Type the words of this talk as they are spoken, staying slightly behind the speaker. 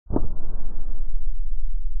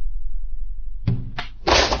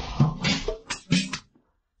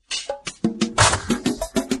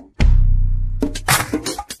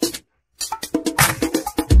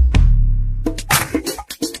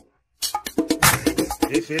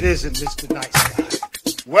if it isn't Mr. Nice Guy.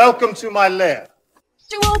 Welcome to my lair.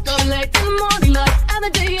 She woke up late in the morning light, and the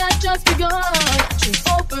day had just begun. She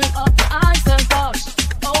opened up her eyes and thought,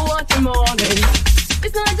 oh, what a morning.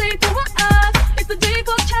 It's not a day for her eyes, it's a day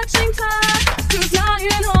for catching time. She's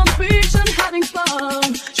lying on the beach and having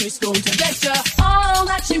fun. She's going to get ya. All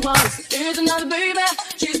that she wants is another baby.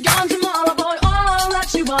 She's gone tomorrow, boy. All that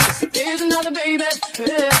she wants is another baby.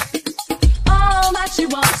 Yeah. All that she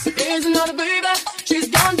wants is another baby. She's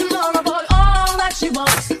gone tomorrow, boy. All that she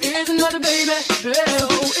wants is another baby. Yeah. So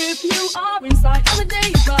if you are inside and the day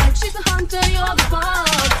is right, she's a hunter, you're the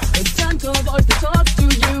fox. A gentle voice that talks to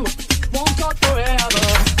you won't talk forever.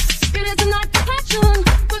 It is a night for passion,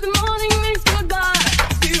 but the morning means goodbye.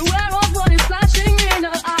 Beware of what is flashing in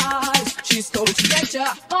her eyes. She's going to get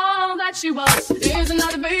ya. All that she wants is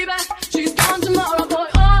another baby. She's gone tomorrow, boy.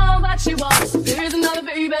 All that she wants is another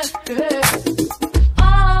baby. Yeah.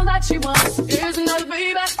 All that she wants is another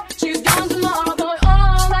baby. She's gone tomorrow, boy.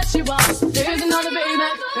 All that she wants is another baby.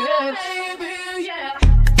 Yeah. Baby, yeah.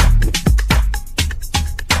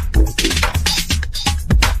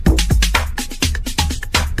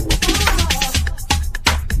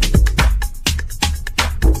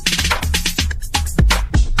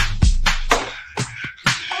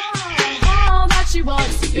 All that she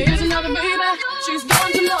wants is another baby. She's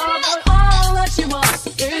gone tomorrow, boy. All that she wants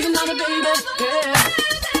is another baby. Yeah.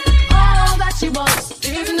 All that she wants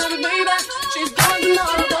is another baby. She's gone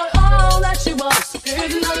tomorrow, boy. All that she wants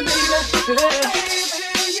is another baby. Yeah.